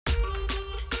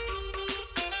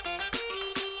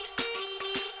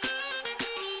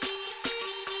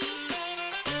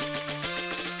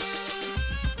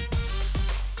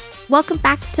Welcome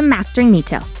back to Mastering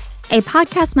Metail, a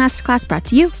podcast masterclass brought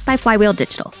to you by Flywheel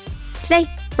Digital. Today,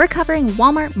 we're covering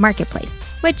Walmart Marketplace,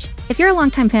 which, if you're a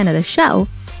longtime fan of the show,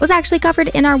 was actually covered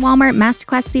in our Walmart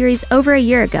Masterclass series over a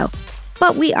year ago.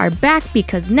 But we are back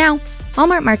because now,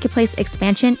 Walmart Marketplace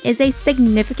expansion is a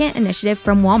significant initiative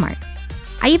from Walmart.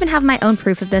 I even have my own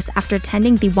proof of this after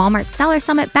attending the Walmart Seller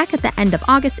Summit back at the end of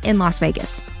August in Las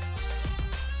Vegas.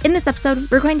 In this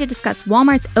episode, we're going to discuss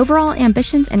Walmart's overall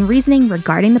ambitions and reasoning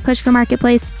regarding the push for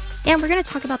Marketplace, and we're going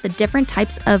to talk about the different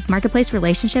types of Marketplace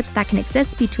relationships that can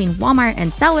exist between Walmart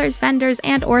and sellers, vendors,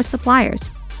 and or suppliers.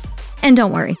 And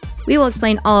don't worry, we will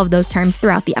explain all of those terms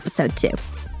throughout the episode too.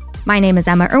 My name is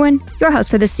Emma Irwin, your host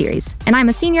for this series, and I'm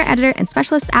a senior editor and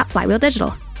specialist at Flywheel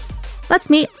Digital. Let's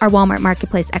meet our Walmart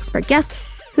Marketplace expert guests,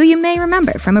 who you may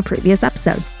remember from a previous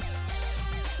episode.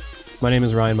 My name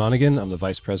is Ryan Monigan. I'm the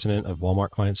Vice President of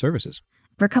Walmart Client Services.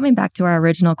 We're coming back to our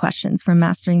original questions from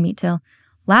Mastering Metail.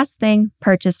 Last thing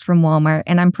purchased from Walmart,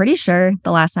 and I'm pretty sure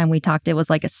the last time we talked it was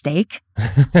like a steak.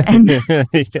 And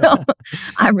so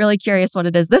I'm really curious what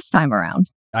it is this time around.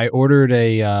 I ordered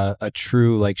a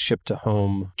true like ship to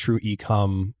home, true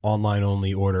eComm online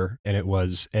only order, and it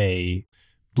was a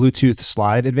Bluetooth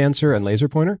slide advancer and laser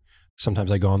pointer.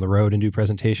 Sometimes I go on the road and do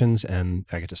presentations and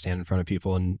I get to stand in front of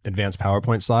people and advance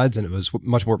PowerPoint slides. And it was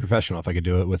much more professional if I could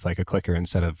do it with like a clicker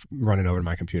instead of running over to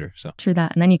my computer. So True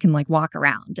that. And then you can like walk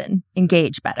around and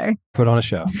engage better. Put on a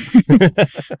show.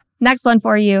 Next one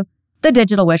for you, the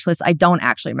digital wish list. I don't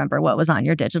actually remember what was on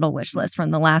your digital wish list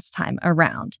from the last time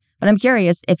around. But I'm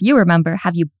curious if you remember,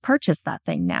 have you purchased that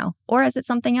thing now? Or is it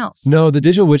something else? No, the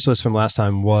digital wish list from last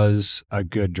time was a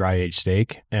good dry aged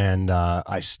steak. And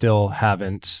I still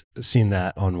haven't seen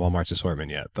that on Walmart's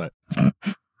assortment yet. But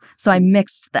so I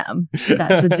mixed them,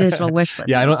 the digital wish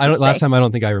list. Yeah, I don't. Last time I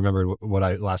don't think I remembered what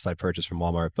I purchased from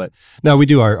Walmart. But no, we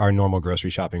do our normal grocery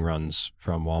shopping runs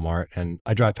from Walmart. And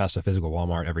I drive past a physical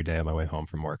Walmart every day on my way home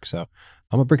from work. So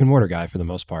I'm a brick and mortar guy for the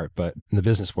most part. But in the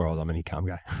business world, I'm an eComm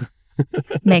guy.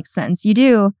 Makes sense. You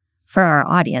do. For our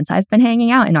audience, I've been hanging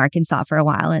out in Arkansas for a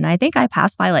while, and I think I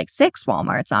passed by like 6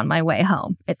 Walmarts on my way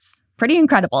home. It's pretty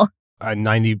incredible.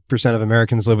 90% of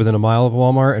Americans live within a mile of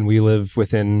Walmart, and we live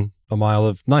within a mile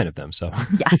of 9 of them. So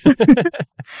yes.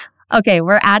 Okay,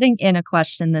 we're adding in a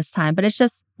question this time, but it's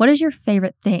just, what is your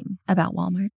favorite thing about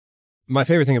Walmart? My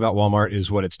favorite thing about Walmart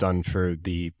is what it's done for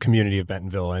the community of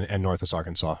Bentonville and Northwest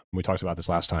Arkansas. We talked about this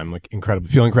last time.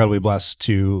 Feel incredibly blessed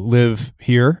to live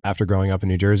here after growing up in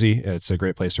New Jersey. It's a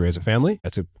great place to raise a family.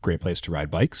 It's a great place to ride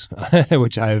bikes,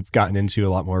 which I've gotten into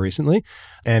a lot more recently.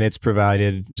 And it's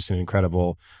provided just an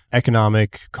incredible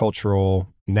economic,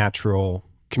 cultural, natural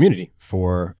community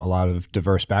for a lot of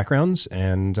diverse backgrounds.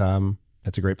 And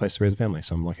it's a great place to raise a family.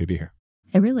 So I'm lucky to be here.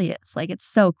 It really is. It's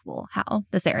so cool how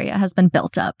this area has been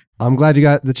built up. I'm glad you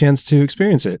got the chance to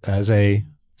experience it as a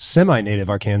semi-native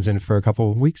Arkansan for a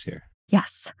couple of weeks here.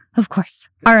 Yes, of course.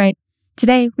 All right.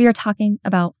 Today, we are talking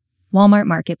about Walmart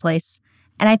Marketplace.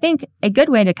 And I think a good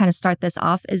way to kind of start this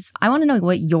off is I want to know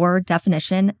what your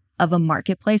definition of a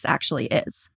marketplace actually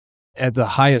is. At the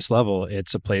highest level,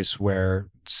 it's a place where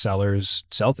sellers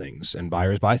sell things and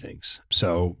buyers buy things.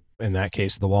 So in that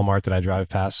case, the Walmart that I drive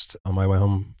past on my way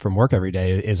home from work every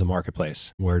day is a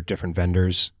marketplace where different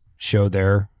vendors show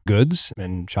their goods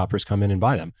and shoppers come in and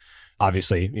buy them.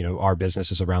 Obviously, our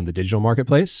business is around the digital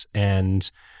marketplace, and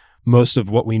most of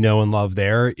what we know and love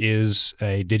there is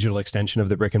a digital extension of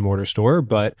the brick and mortar store,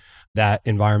 but that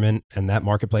environment and that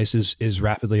marketplace is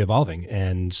rapidly evolving.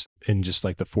 And in just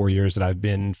like the 4 years that I've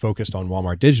been focused on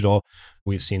Walmart Digital,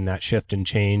 we've seen that shift and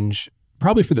change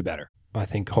probably for the better. I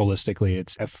think holistically,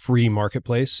 it's a free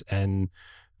marketplace and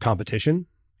competition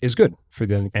is good for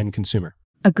the end consumer.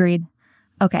 Agreed.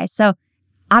 Okay, so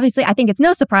obviously, I think it's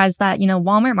no surprise that,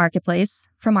 Walmart Marketplace,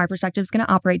 from our perspective, is going to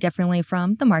operate differently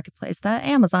from the marketplace that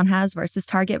Amazon has versus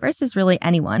Target versus really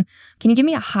anyone. Can you give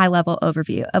me a high-level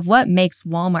overview of what makes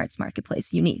Walmart's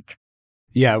marketplace unique?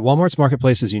 Yeah, Walmart's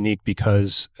marketplace is unique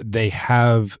because they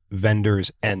have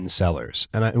vendors and sellers.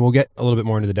 And we'll get a little bit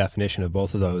more into the definition of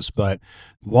both of those. But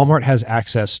Walmart has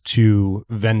access to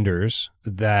vendors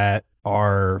that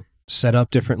are set up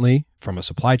differently from a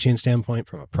supply chain standpoint,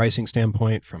 from a pricing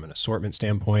standpoint, from an assortment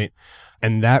standpoint.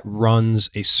 And that runs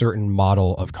a certain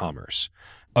model of commerce.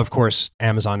 Of course,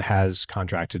 Amazon has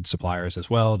contracted suppliers as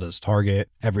well, does Target,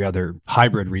 every other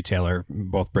hybrid retailer,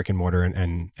 both brick and mortar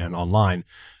and online.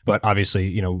 But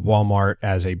obviously, Walmart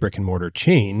as a brick and mortar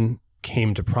chain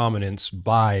came to prominence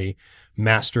by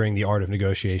mastering the art of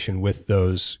negotiation with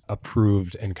those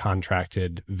approved and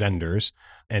contracted vendors,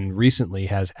 and recently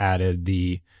has added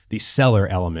the seller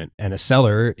element. And a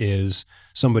seller is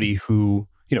somebody who,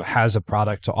 has a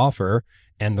product to offer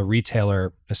and the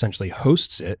retailer essentially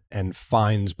hosts it and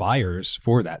finds buyers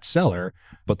for that seller.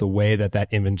 But the way that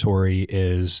that inventory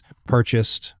is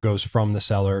purchased, goes from the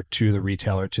seller to the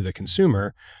retailer to the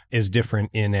consumer, is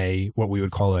different in what we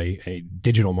would call a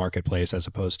digital marketplace, as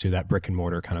opposed to that brick and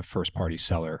mortar kind of first party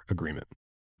seller agreement.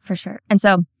 For sure. And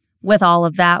so with all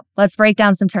of that, let's break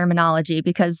down some terminology,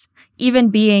 because even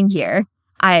being here,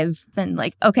 I've been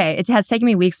like, okay, it has taken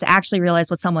me weeks to actually realize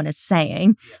what someone is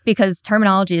saying, because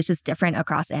terminology is just different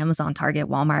across Amazon, Target,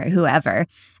 Walmart, whoever.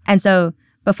 And so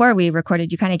before we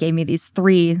recorded, you kind of gave me these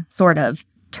three sort of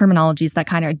terminologies that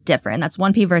kind of are different. That's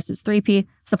 1P versus 3P,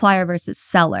 supplier versus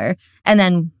seller, and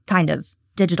then kind of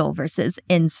digital versus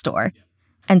in-store.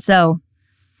 And so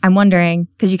I'm wondering,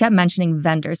 because you kept mentioning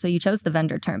vendor, so you chose the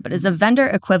vendor term, but is a vendor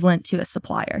equivalent to a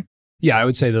supplier? Yeah, I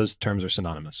would say those terms are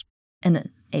synonymous.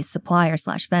 And a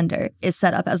supplier/vendor is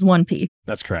set up as 1P.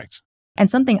 That's correct.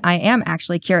 And something I am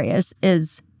actually curious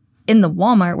is, in the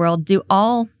Walmart world, do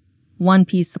all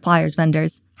 1P suppliers,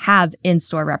 vendors have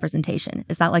in-store representation?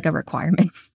 Is that like a requirement?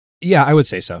 Yeah, I would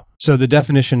say so. So the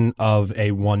definition of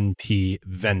a 1P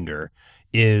vendor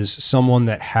is someone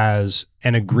that has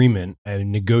an agreement, a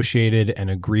negotiated and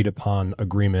agreed upon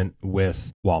agreement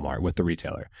with Walmart, with the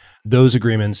retailer. Those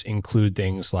agreements include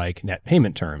things like net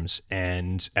payment terms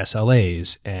and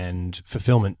SLAs and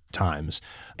fulfillment times.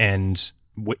 And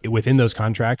within those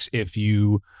contracts, if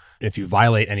you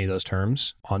violate any of those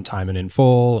terms, on time and in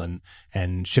full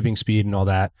and shipping speed and all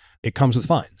that, it comes with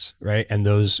fines, right? And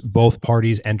both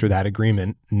parties enter that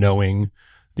agreement knowing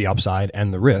the upside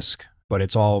and the risk, but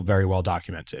it's all very well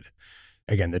documented.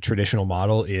 Again, the traditional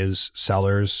model is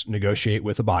sellers negotiate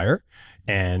with a buyer,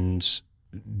 and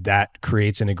that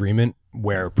creates an agreement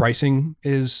where pricing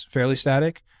is fairly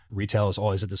static. Retail is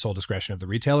always at the sole discretion of the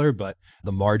retailer, but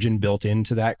the margin built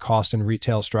into that cost and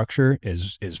retail structure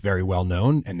is very well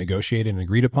known and negotiated and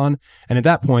agreed upon. And at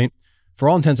that point, for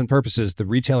all intents and purposes, the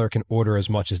retailer can order as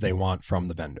much as they want from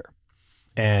the vendor.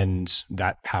 And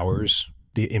that powers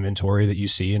the inventory that you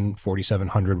see in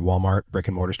 4,700 Walmart brick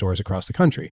and mortar stores across the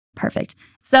country. Perfect.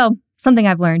 So something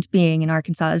I've learned being in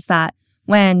Arkansas is that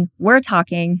when we're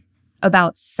talking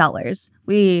about sellers,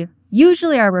 we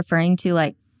usually are referring to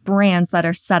like brands that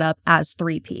are set up as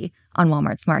 3P on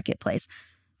Walmart's marketplace.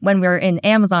 When we're in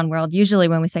Amazon world, usually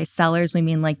when we say sellers, we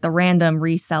mean like the random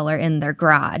reseller in their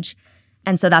garage.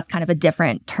 And so that's kind of a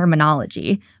different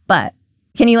terminology. But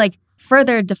can you like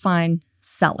further define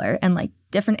seller and like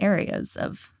different areas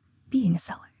of being a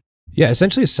seller? Yeah,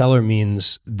 essentially a seller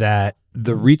means that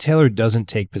the retailer doesn't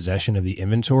take possession of the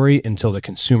inventory until the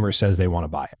consumer says they want to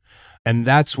buy it. And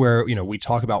that's where, we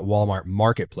talk about Walmart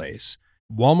Marketplace.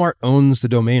 Walmart owns the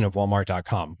domain of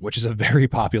walmart.com, which is a very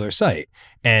popular site.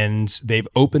 And they've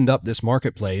opened up this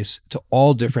marketplace to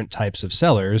all different types of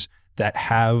sellers that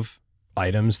have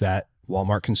items that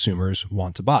Walmart consumers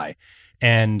want to buy.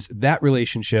 And that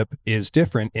relationship is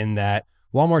different in that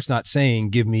Walmart's not saying,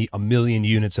 give me 1 million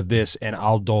units of this and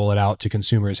I'll dole it out to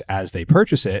consumers as they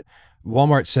purchase it.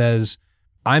 Walmart says,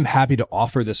 I'm happy to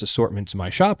offer this assortment to my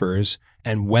shoppers.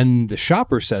 And when the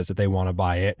shopper says that they want to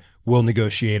buy it, we'll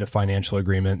negotiate a financial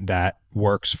agreement that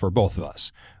works for both of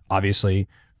us. Obviously,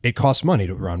 it costs money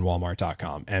to run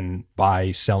Walmart.com. And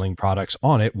by selling products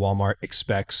on it, Walmart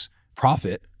expects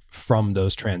profit from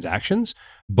those transactions.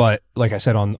 But like I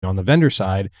said, on the vendor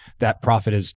side, that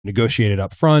profit is negotiated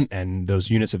up front and those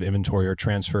units of inventory are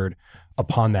transferred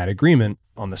upon that agreement.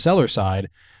 On the seller side,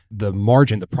 the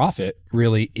margin, the profit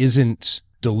really isn't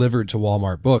delivered to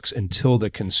Walmart books until the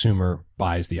consumer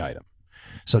buys the item.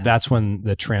 So that's when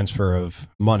the transfer of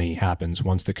money happens,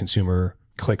 once the consumer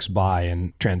clicks buy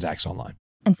and transacts online.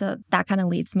 And so that kind of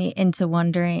leads me into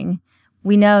wondering,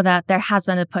 we know that there has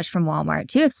been a push from Walmart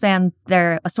to expand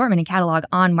their assortment and catalog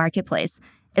on Marketplace.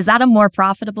 Is that a more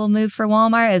profitable move for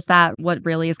Walmart? Is that what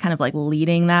really is kind of like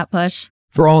leading that push?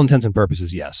 For all intents and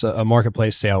purposes, yes. A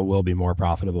marketplace sale will be more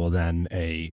profitable than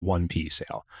a 1P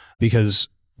sale, because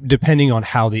depending on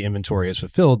how the inventory is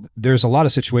fulfilled, there's a lot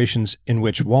of situations in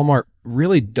which Walmart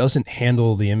really doesn't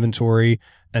handle the inventory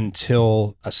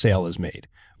until a sale is made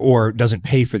or doesn't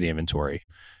pay for the inventory.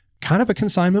 Kind of a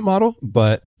consignment model,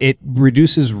 but it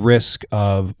reduces risk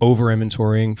of over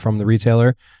inventorying from the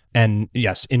retailer. And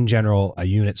yes, in general, a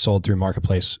unit sold through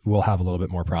Marketplace will have a little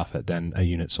bit more profit than a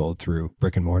unit sold through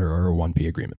brick and mortar or a 1P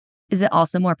agreement. Is it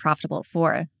also more profitable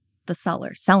for the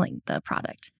seller selling the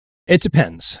product? It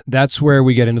depends. That's where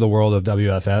we get into the world of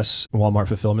WFS, Walmart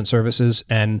Fulfillment Services.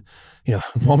 And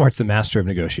Walmart's the master of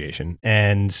negotiation,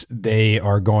 and they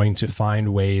are going to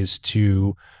find ways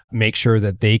to make sure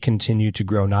that they continue to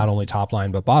grow not only top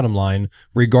line, but bottom line,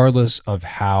 regardless of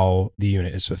how the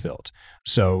unit is fulfilled.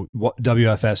 So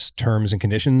WFS terms and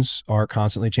conditions are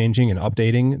constantly changing and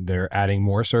updating. They're adding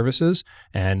more services.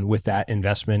 And with that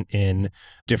investment in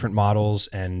different models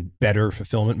and better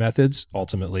fulfillment methods,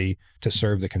 ultimately to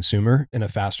serve the consumer in a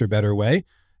faster, better way,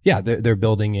 they're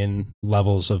building in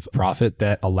levels of profit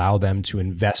that allow them to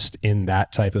invest in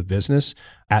that type of business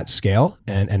at scale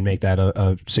and make that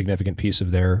a significant piece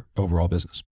of their overall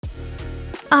business.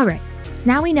 All right, so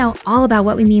now we know all about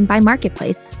what we mean by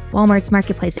marketplace, Walmart's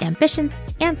marketplace ambitions,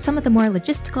 and some of the more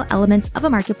logistical elements of a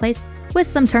marketplace with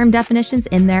some term definitions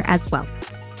in there as well.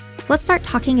 So let's start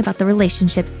talking about the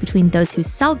relationships between those who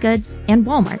sell goods and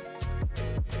Walmart.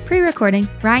 Pre-recording,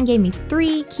 Ryan gave me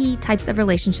 3 key types of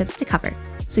relationships to cover.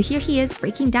 So here he is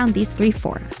breaking down these 3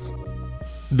 for us.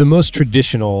 The most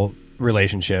traditional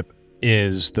relationship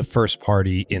is the first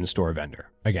party in-store vendor.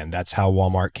 Again, that's how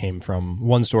Walmart came from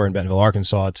one store in Bentonville,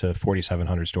 Arkansas to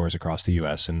 4,700 stores across the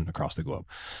US and across the globe.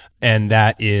 And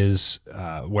that is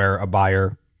where a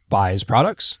buyer buys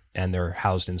products and they're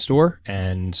housed in store.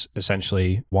 And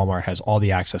essentially Walmart has all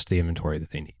the access to the inventory that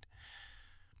they need.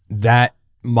 That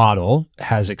model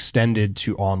has extended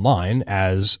to online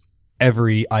as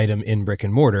every item in brick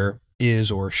and mortar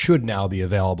is or should now be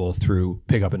available through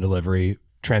pickup and delivery,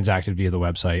 transacted via the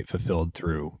website, fulfilled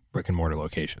through brick and mortar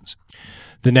locations.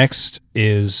 The next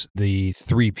is the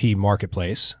 3P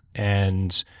marketplace,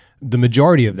 and the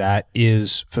majority of that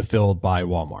is fulfilled by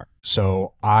Walmart.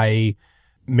 So I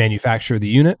manufacture the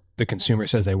unit, the consumer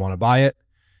says they want to buy it.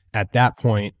 At that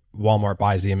point, Walmart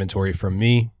buys the inventory from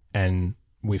me and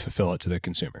we fulfill it to the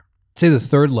consumer. Say the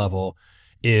third level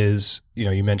is,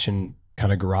 you mentioned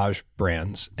kind of garage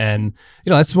brands. And,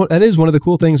 that is one of the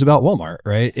cool things about Walmart,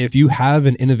 right? If you have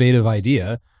an innovative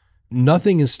idea,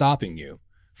 nothing is stopping you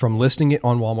from listing it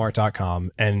on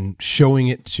walmart.com and showing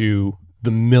it to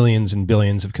the millions and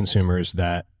billions of consumers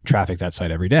that traffic that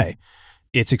site every day.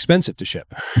 It's expensive to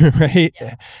ship, right?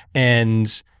 Yeah.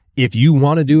 And if you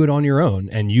want to do it on your own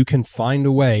and you can find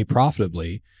a way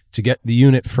profitably to get the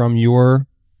unit from your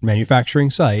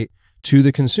manufacturing site to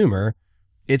the consumer,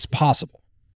 it's possible.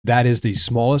 That is the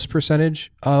smallest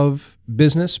percentage of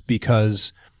business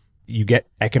because you get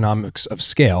economics of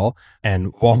scale,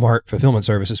 and Walmart fulfillment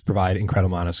services provide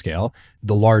incredible amount of scale.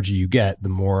 The larger you get, the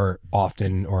more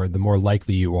often or the more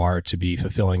likely you are to be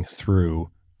fulfilling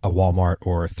through a Walmart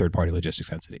or third-party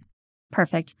logistics entity.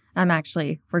 Perfect.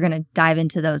 We're going to dive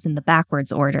into those in the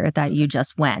backwards order that you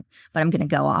just went, but I'm going to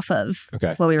go off of what we were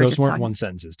just talking about. Those weren't one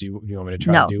sentences. Do you want me to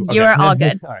try to do? No, you were all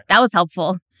good. All right. That was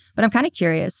helpful. But I'm kind of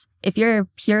curious, if you're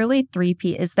purely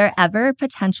 3P, is there ever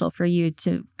potential for you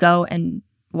to go and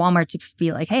Walmart to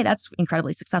be like, hey, that's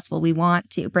incredibly successful. We want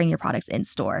to bring your products in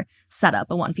store, set up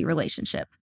a 1P relationship?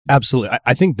 Absolutely.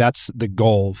 I think that's the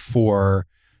goal for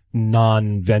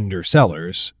non-vendor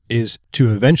sellers, is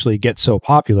to eventually get so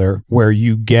popular where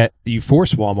you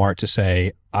force Walmart to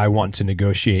say, I want to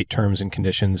negotiate terms and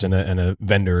conditions and a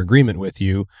vendor agreement with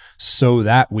you so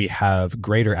that we have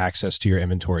greater access to your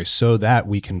inventory, so that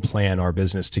we can plan our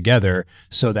business together,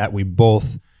 so that we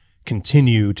both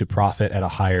continue to profit at a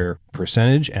higher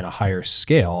percentage and a higher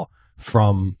scale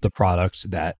from the products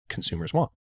that consumers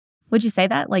want. Would you say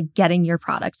that like getting your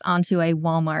products onto a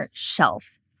Walmart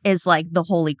shelf is like the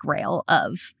holy grail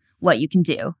of what you can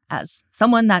do as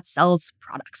someone that sells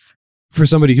products? For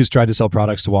somebody who's tried to sell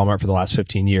products to Walmart for the last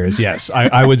 15 years, yes,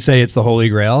 I would say it's the holy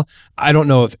grail. I don't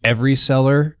know if every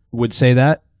seller would say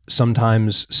that.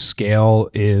 Sometimes scale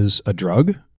is a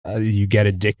drug. You get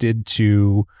addicted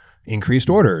to increased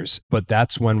orders, but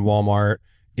that's when Walmart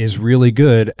is really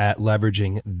good at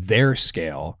leveraging their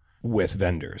scale with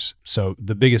vendors. So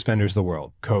the biggest vendors in the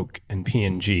world, Coke and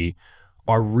P&G,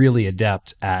 are really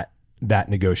adept at that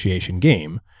negotiation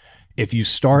game. If you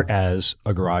start as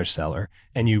a garage seller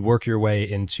and you work your way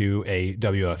into a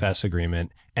WFS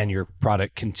agreement and your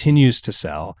product continues to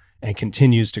sell and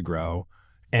continues to grow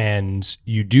and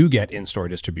you do get in-store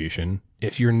distribution,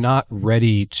 if you're not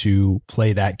ready to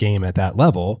play that game at that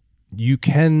level, you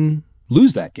can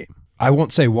lose that game. I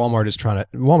won't say Walmart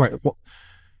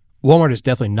is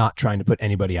definitely not trying to put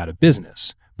anybody out of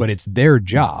business, but it's their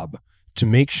job to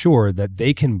make sure that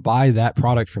they can buy that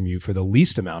product from you for the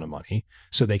least amount of money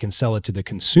so they can sell it to the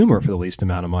consumer for the least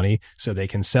amount of money so they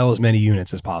can sell as many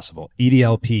units as possible.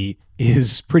 EDLP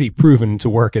is pretty proven to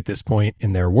work at this point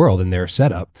in their world, in their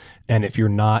setup. And if you're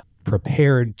not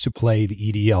prepared to play the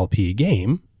EDLP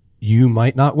game, you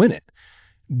might not win it.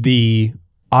 The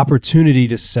opportunity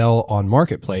to sell on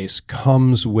Marketplace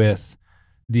comes with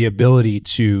the ability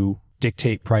to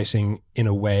dictate pricing in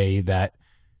a way that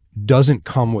doesn't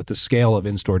come with the scale of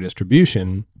in-store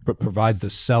distribution, but provides the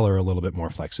seller a little bit more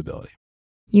flexibility.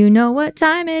 You know what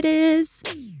time it is.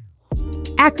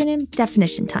 Acronym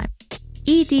definition time.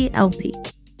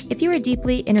 EDLP. If you are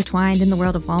deeply intertwined in the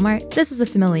world of Walmart, this is a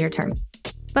familiar term.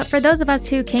 But for those of us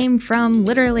who came from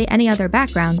literally any other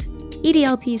background,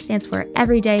 EDLP stands for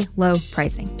Everyday Low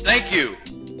Pricing. Thank you.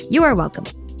 You are welcome.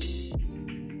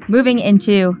 Moving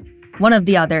into one of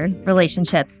the other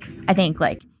relationships, I think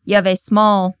like you have a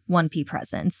small 1P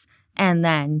presence, and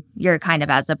then you're kind of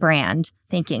as a brand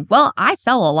thinking, well, I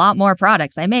sell a lot more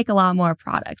products. I make a lot more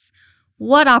products.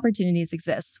 What opportunities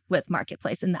exist with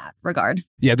Marketplace in that regard?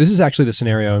 Yeah, this is actually the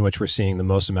scenario in which we're seeing the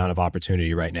most amount of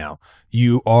opportunity right now.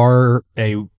 You are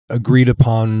a agreed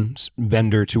upon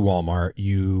vendor to Walmart.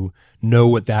 You know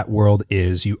what that world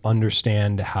is. You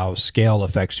understand how scale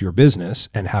affects your business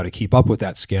and how to keep up with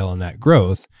that scale and that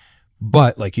growth.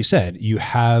 But like you said, you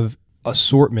have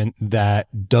assortment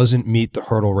that doesn't meet the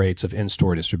hurdle rates of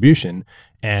in-store distribution,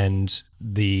 and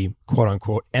the quote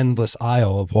unquote endless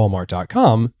aisle of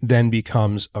Walmart.com then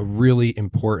becomes a really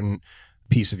important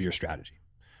piece of your strategy,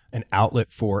 an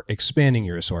outlet for expanding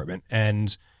your assortment.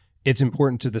 And it's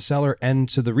important to the seller and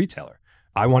to the retailer.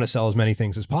 I want to sell as many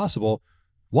things as possible.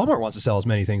 Walmart wants to sell as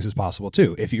many things as possible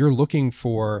too. If you're looking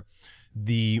for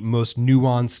the most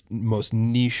nuanced, most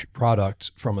niche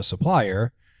product from a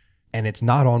supplier, and it's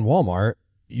not on Walmart,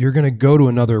 you're going to go to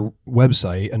another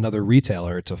website, another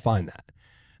retailer to find that.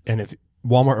 And if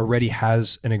Walmart already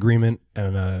has an agreement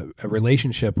and a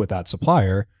relationship with that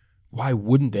supplier, why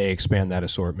wouldn't they expand that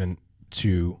assortment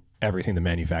to everything the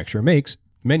manufacturer makes?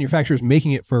 Manufacturer's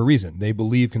making it for a reason. They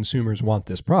believe consumers want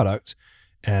this product,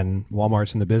 and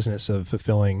Walmart's in the business of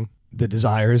fulfilling the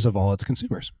desires of all its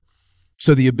consumers.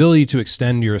 So the ability to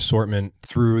extend your assortment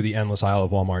through the endless aisle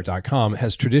of Walmart.com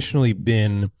has traditionally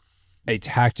been a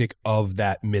tactic of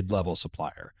that mid-level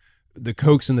supplier. The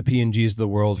Cokes and the P&Gs of the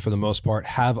world, for the most part,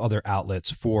 have other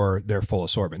outlets for their full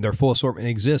assortment. Their full assortment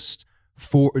exists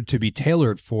to be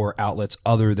tailored for outlets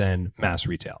other than mass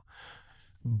retail.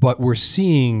 But we're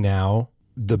seeing now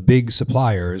the big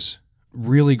suppliers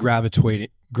really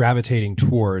gravitating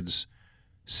towards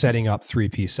setting up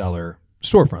 3P seller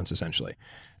storefronts, essentially.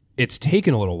 It's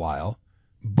taken a little while,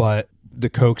 but the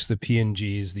Cokes, the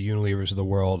P&Gs, the Unilevers of the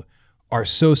world are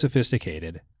so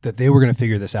sophisticated that they were going to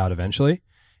figure this out eventually.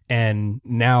 And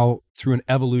now, through an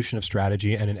evolution of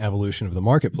strategy and an evolution of the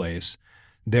marketplace,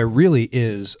 there really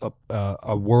is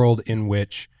a world in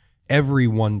which every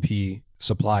 1P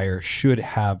supplier should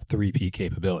have 3P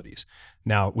capabilities.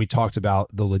 Now, we talked about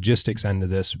the logistics end of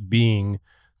this being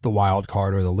the wild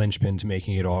card or the linchpin to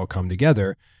making it all come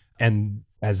together. And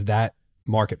as that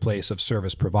marketplace of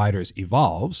service providers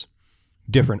evolves,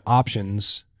 different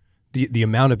options, the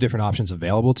amount of different options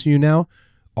available to you now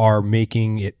are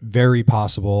making it very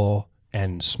possible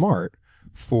and smart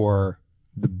for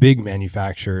the big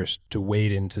manufacturers to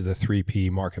wade into the 3P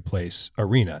marketplace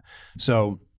arena.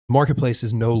 So Marketplace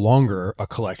is no longer a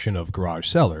collection of garage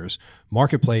sellers.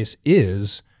 Marketplace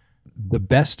is the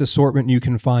best assortment you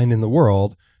can find in the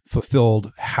world,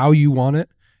 fulfilled how you want it,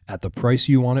 at the price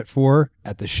you want it for,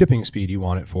 at the shipping speed you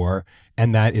want it for,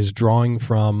 and that is drawing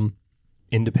from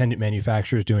independent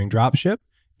manufacturers doing drop ship.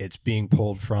 It's being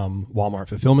pulled from Walmart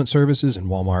fulfillment services and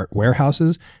Walmart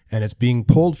warehouses, and it's being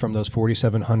pulled from those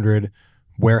 4,700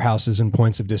 warehouses and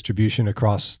points of distribution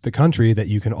across the country that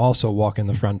you can also walk in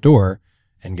the front door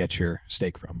and get your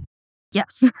steak from.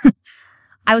 Yes.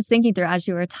 I was thinking through as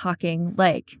you were talking,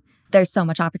 like there's so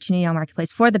much opportunity on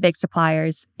Marketplace for the big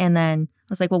suppliers. And then I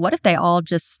was like, well, what if they all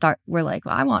just we're like,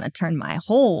 well, I want to turn my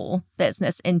whole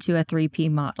business into a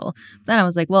 3P model. But then I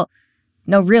was like, well,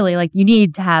 no, really, like you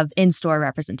need to have in-store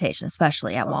representation,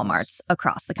 especially at Walmarts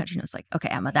across the country. And I was like, okay,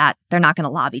 Emma, they're not going to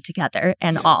lobby together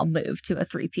and all move to a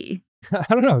 3P. I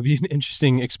don't know. It'd be an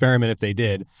interesting experiment if they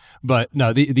did. But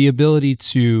no, the ability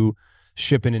to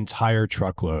ship an entire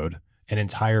truckload, an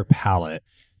entire pallet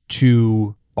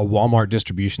to a Walmart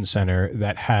distribution center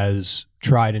that has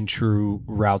tried and true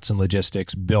routes and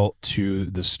logistics built to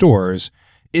the stores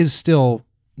is still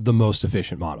the most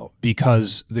efficient model,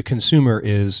 because the consumer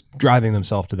is driving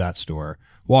themselves to that store,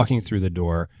 walking through the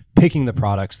door, picking the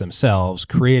products themselves,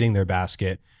 creating their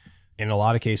basket, in a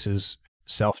lot of cases,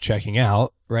 self-checking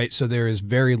out, right? So there is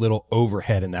very little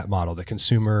overhead in that model. The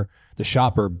consumer, the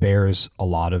shopper bears a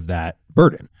lot of that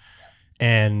burden.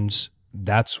 And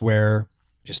that's where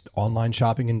just online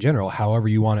shopping in general, however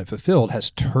you want it fulfilled, has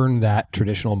turned that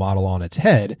traditional model on its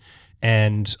head.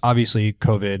 And obviously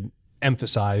COVID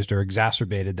emphasized or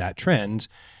exacerbated that trend.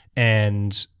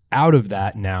 And out of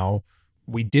that now,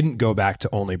 we didn't go back to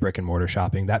only brick and mortar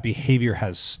shopping. That behavior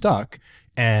has stuck.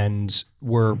 And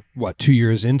we're 2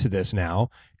 years into this now.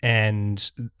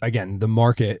 And again, the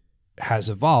market has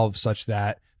evolved such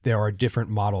that there are different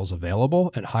models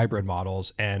available and hybrid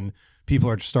models. And people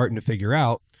are starting to figure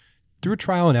out through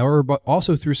trial and error, but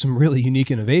also through some really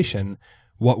unique innovation,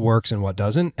 what works and what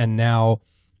doesn't. And now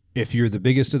if you're the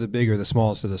biggest of the big or the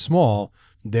smallest of the small,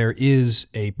 there is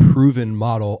a proven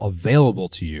model available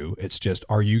to you. It's just,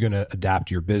 are you going to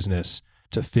adapt your business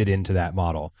to fit into that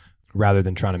model rather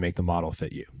than trying to make the model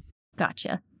fit you?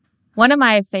 Gotcha. One of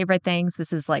my favorite things,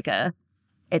 this is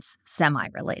it's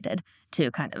semi-related to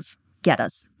kind of get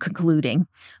us concluding.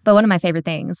 But one of my favorite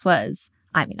things was,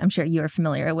 I'm sure you are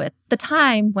familiar with the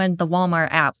time when the Walmart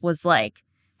app was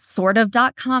sort of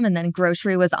 .com and then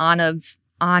grocery was on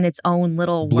its own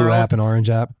little Blue world. app and orange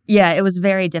app. Yeah, it was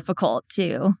very difficult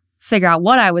to figure out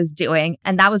what I was doing.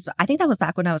 And I think that was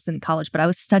back when I was in college, but I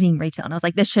was studying retail. And I was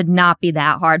like, this should not be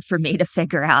that hard for me to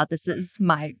figure out. This is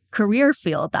my career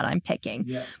field that I'm picking.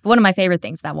 Yeah. But one of my favorite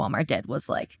things that Walmart did was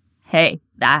hey,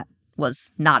 that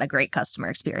was not a great customer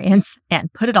experience,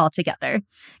 and put it all together.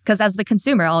 Because as the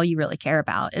consumer, all you really care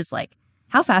about is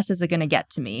how fast is it going to get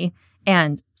to me?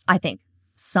 And I think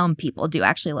some people do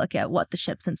actually look at what the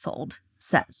ships and sold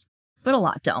says, but a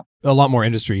lot don't. A lot more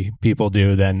industry people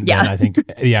do than I think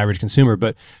the average consumer.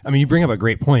 But you bring up a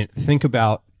great point. Think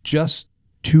about just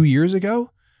 2 years ago,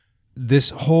 this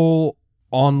whole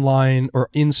online or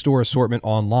in-store assortment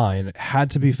online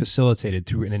had to be facilitated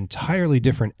through an entirely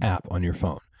different app on your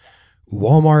phone.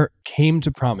 Walmart came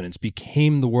to prominence,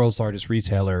 became the world's largest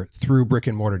retailer through brick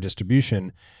and mortar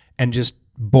distribution, and just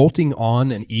bolting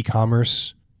on an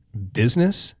e-commerce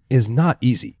business is not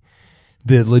easy.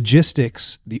 The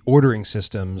logistics, the ordering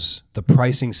systems, the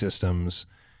pricing systems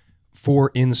for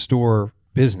in-store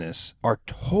business are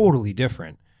totally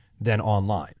different than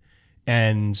online.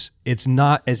 And it's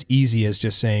not as easy as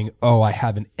just saying, oh, I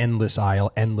have an endless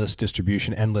aisle, endless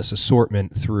distribution, endless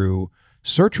assortment through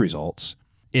search results.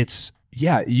 It's,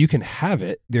 you can have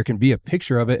it. There can be a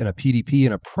picture of it and a PDP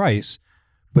and a price,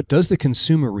 but does the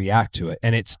consumer react to it?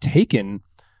 And it's taken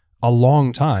a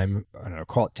long time, I don't know,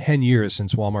 call it 10 years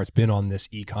since Walmart's been on this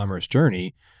e-commerce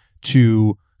journey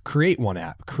to create one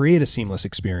app, create a seamless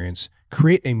experience,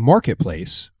 create a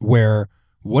marketplace where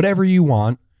whatever you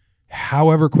want,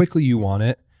 however quickly you want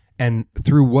it, and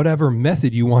through whatever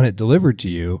method you want it delivered to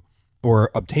you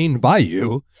or obtained by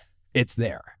you, it's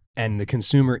there. And the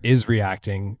consumer is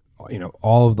reacting.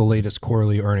 All of the latest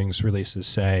quarterly earnings releases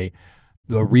say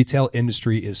the retail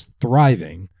industry is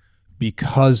thriving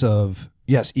because of,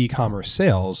 yes, e-commerce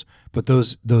sales, but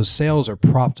those sales are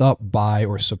propped up by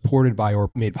or supported by or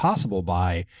made possible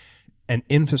by an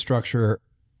infrastructure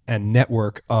and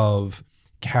network of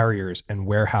carriers and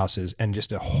warehouses and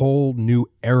just a whole new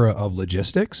era of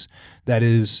logistics that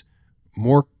is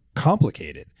more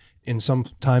complicated and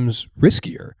sometimes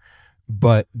riskier.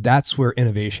 But that's where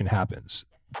innovation happens.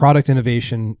 Product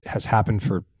innovation has happened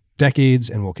for decades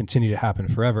and will continue to happen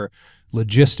forever.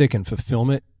 Logistic and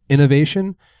fulfillment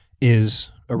innovation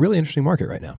is a really interesting market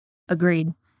right now.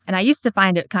 Agreed. And I used to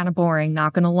find it kind of boring,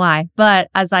 not going to lie. But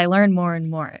as I learn more and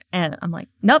more, and I'm like,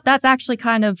 nope, that's actually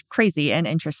kind of crazy and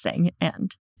interesting.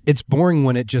 And it's boring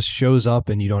when it just shows up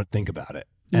and you don't think about it.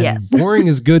 And yes. Boring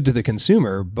is good to the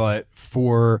consumer, but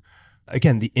for,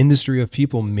 again, the industry of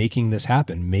people making this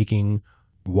happen, making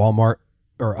Walmart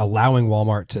or allowing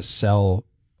Walmart to sell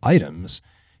items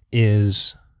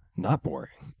is not boring.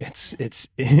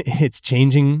 It's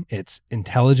changing, it's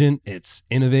intelligent, it's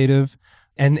innovative,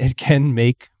 and it can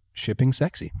make shipping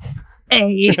sexy.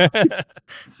 Hey,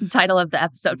 title of the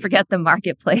episode, forget the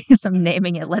marketplace. I'm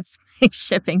naming it, let's make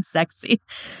shipping sexy.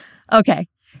 Okay.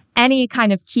 Any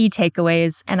kind of key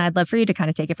takeaways, and I'd love for you to kind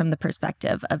of take it from the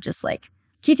perspective of just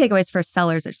key takeaways for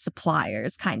sellers or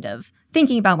suppliers, kind of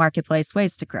thinking about marketplace,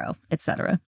 ways to grow,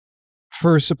 etc.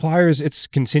 For suppliers, it's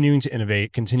continuing to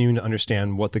innovate, continuing to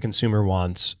understand what the consumer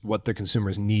wants, what the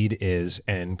consumer's need is,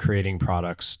 and creating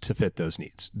products to fit those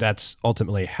needs. That's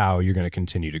ultimately how you're going to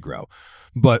continue to grow.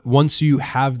 But once you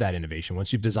have that innovation,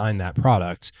 once you've designed that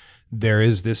product, there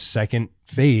is this second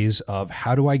phase of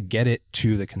how do I get it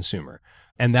to the consumer?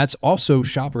 And that's also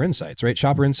shopper insights, right?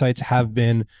 Shopper insights have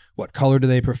been what color do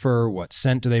they prefer? What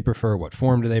scent do they prefer? What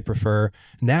form do they prefer?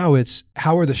 Now it's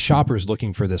how are the shoppers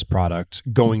looking for this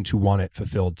product going to want it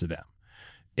fulfilled to them?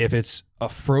 If it's a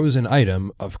frozen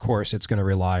item, of course, it's going to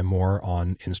rely more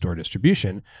on in-store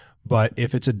distribution. But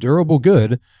if it's a durable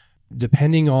good,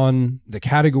 depending on the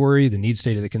category, the need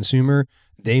state of the consumer,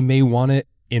 they may want it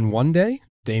in one day.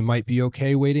 They might be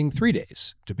okay waiting 3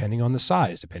 days, depending on the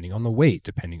size, depending on the weight,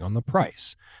 depending on the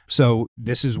price. So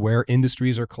this is where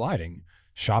industries are colliding.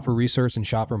 shopper research and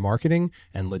shopper marketing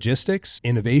and logistics,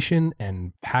 innovation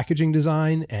and packaging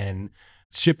design and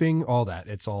shipping, all that.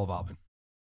 It's all evolving.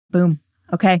 Boom.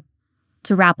 Okay.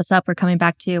 To wrap us up, we're coming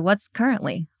back to what's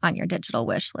currently on your digital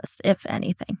wish list, if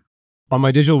anything. On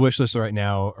my digital wish list right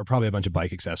now are probably a bunch of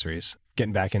bike accessories.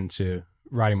 Getting back into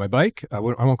riding my bike. I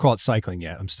won't call it cycling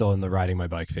yet. I'm still in the riding my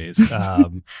bike phase.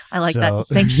 I like that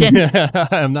distinction.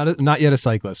 I'm not yet a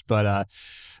cyclist, but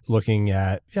looking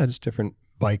at just different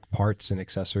bike parts and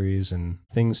accessories and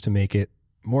things to make it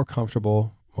more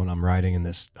comfortable when I'm riding in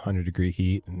this 100-degree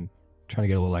heat and trying to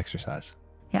get a little exercise.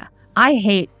 Yeah. I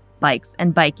hate bikes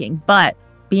and biking, but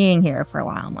being here for a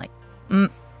while, I'm like,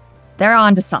 they're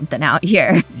on to something out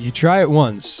here. You try it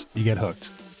once, you get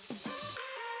hooked.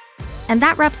 And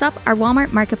that wraps up our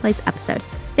Walmart Marketplace episode.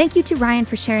 Thank you to Ryan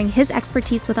for sharing his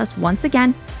expertise with us once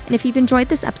again. And if you've enjoyed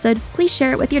this episode, please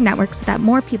share it with your network so that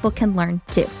more people can learn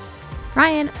too.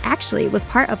 Ryan actually was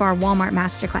part of our Walmart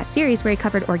Masterclass series where he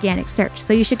covered organic search,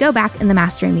 so you should go back in the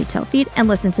Mastering Metail feed and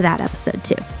listen to that episode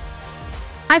too.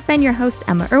 I've been your host,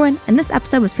 Emma Irwin, and this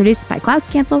episode was produced by Klaus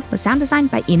Cancel with sound design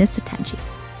by Ina Satenji.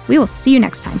 We will see you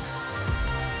next time.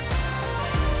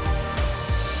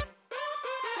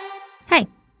 Hey,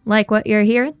 like what you're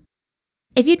hearing?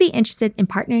 If you'd be interested in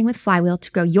partnering with Flywheel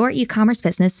to grow your e-commerce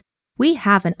business, we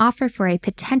have an offer for a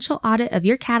potential audit of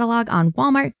your catalog on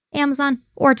Walmart, Amazon,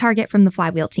 or Target from the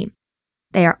Flywheel team.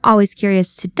 They are always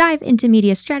curious to dive into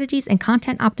media strategies and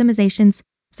content optimizations,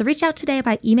 so reach out today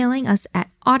by emailing us at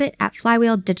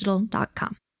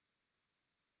audit@flywheeldigital.com.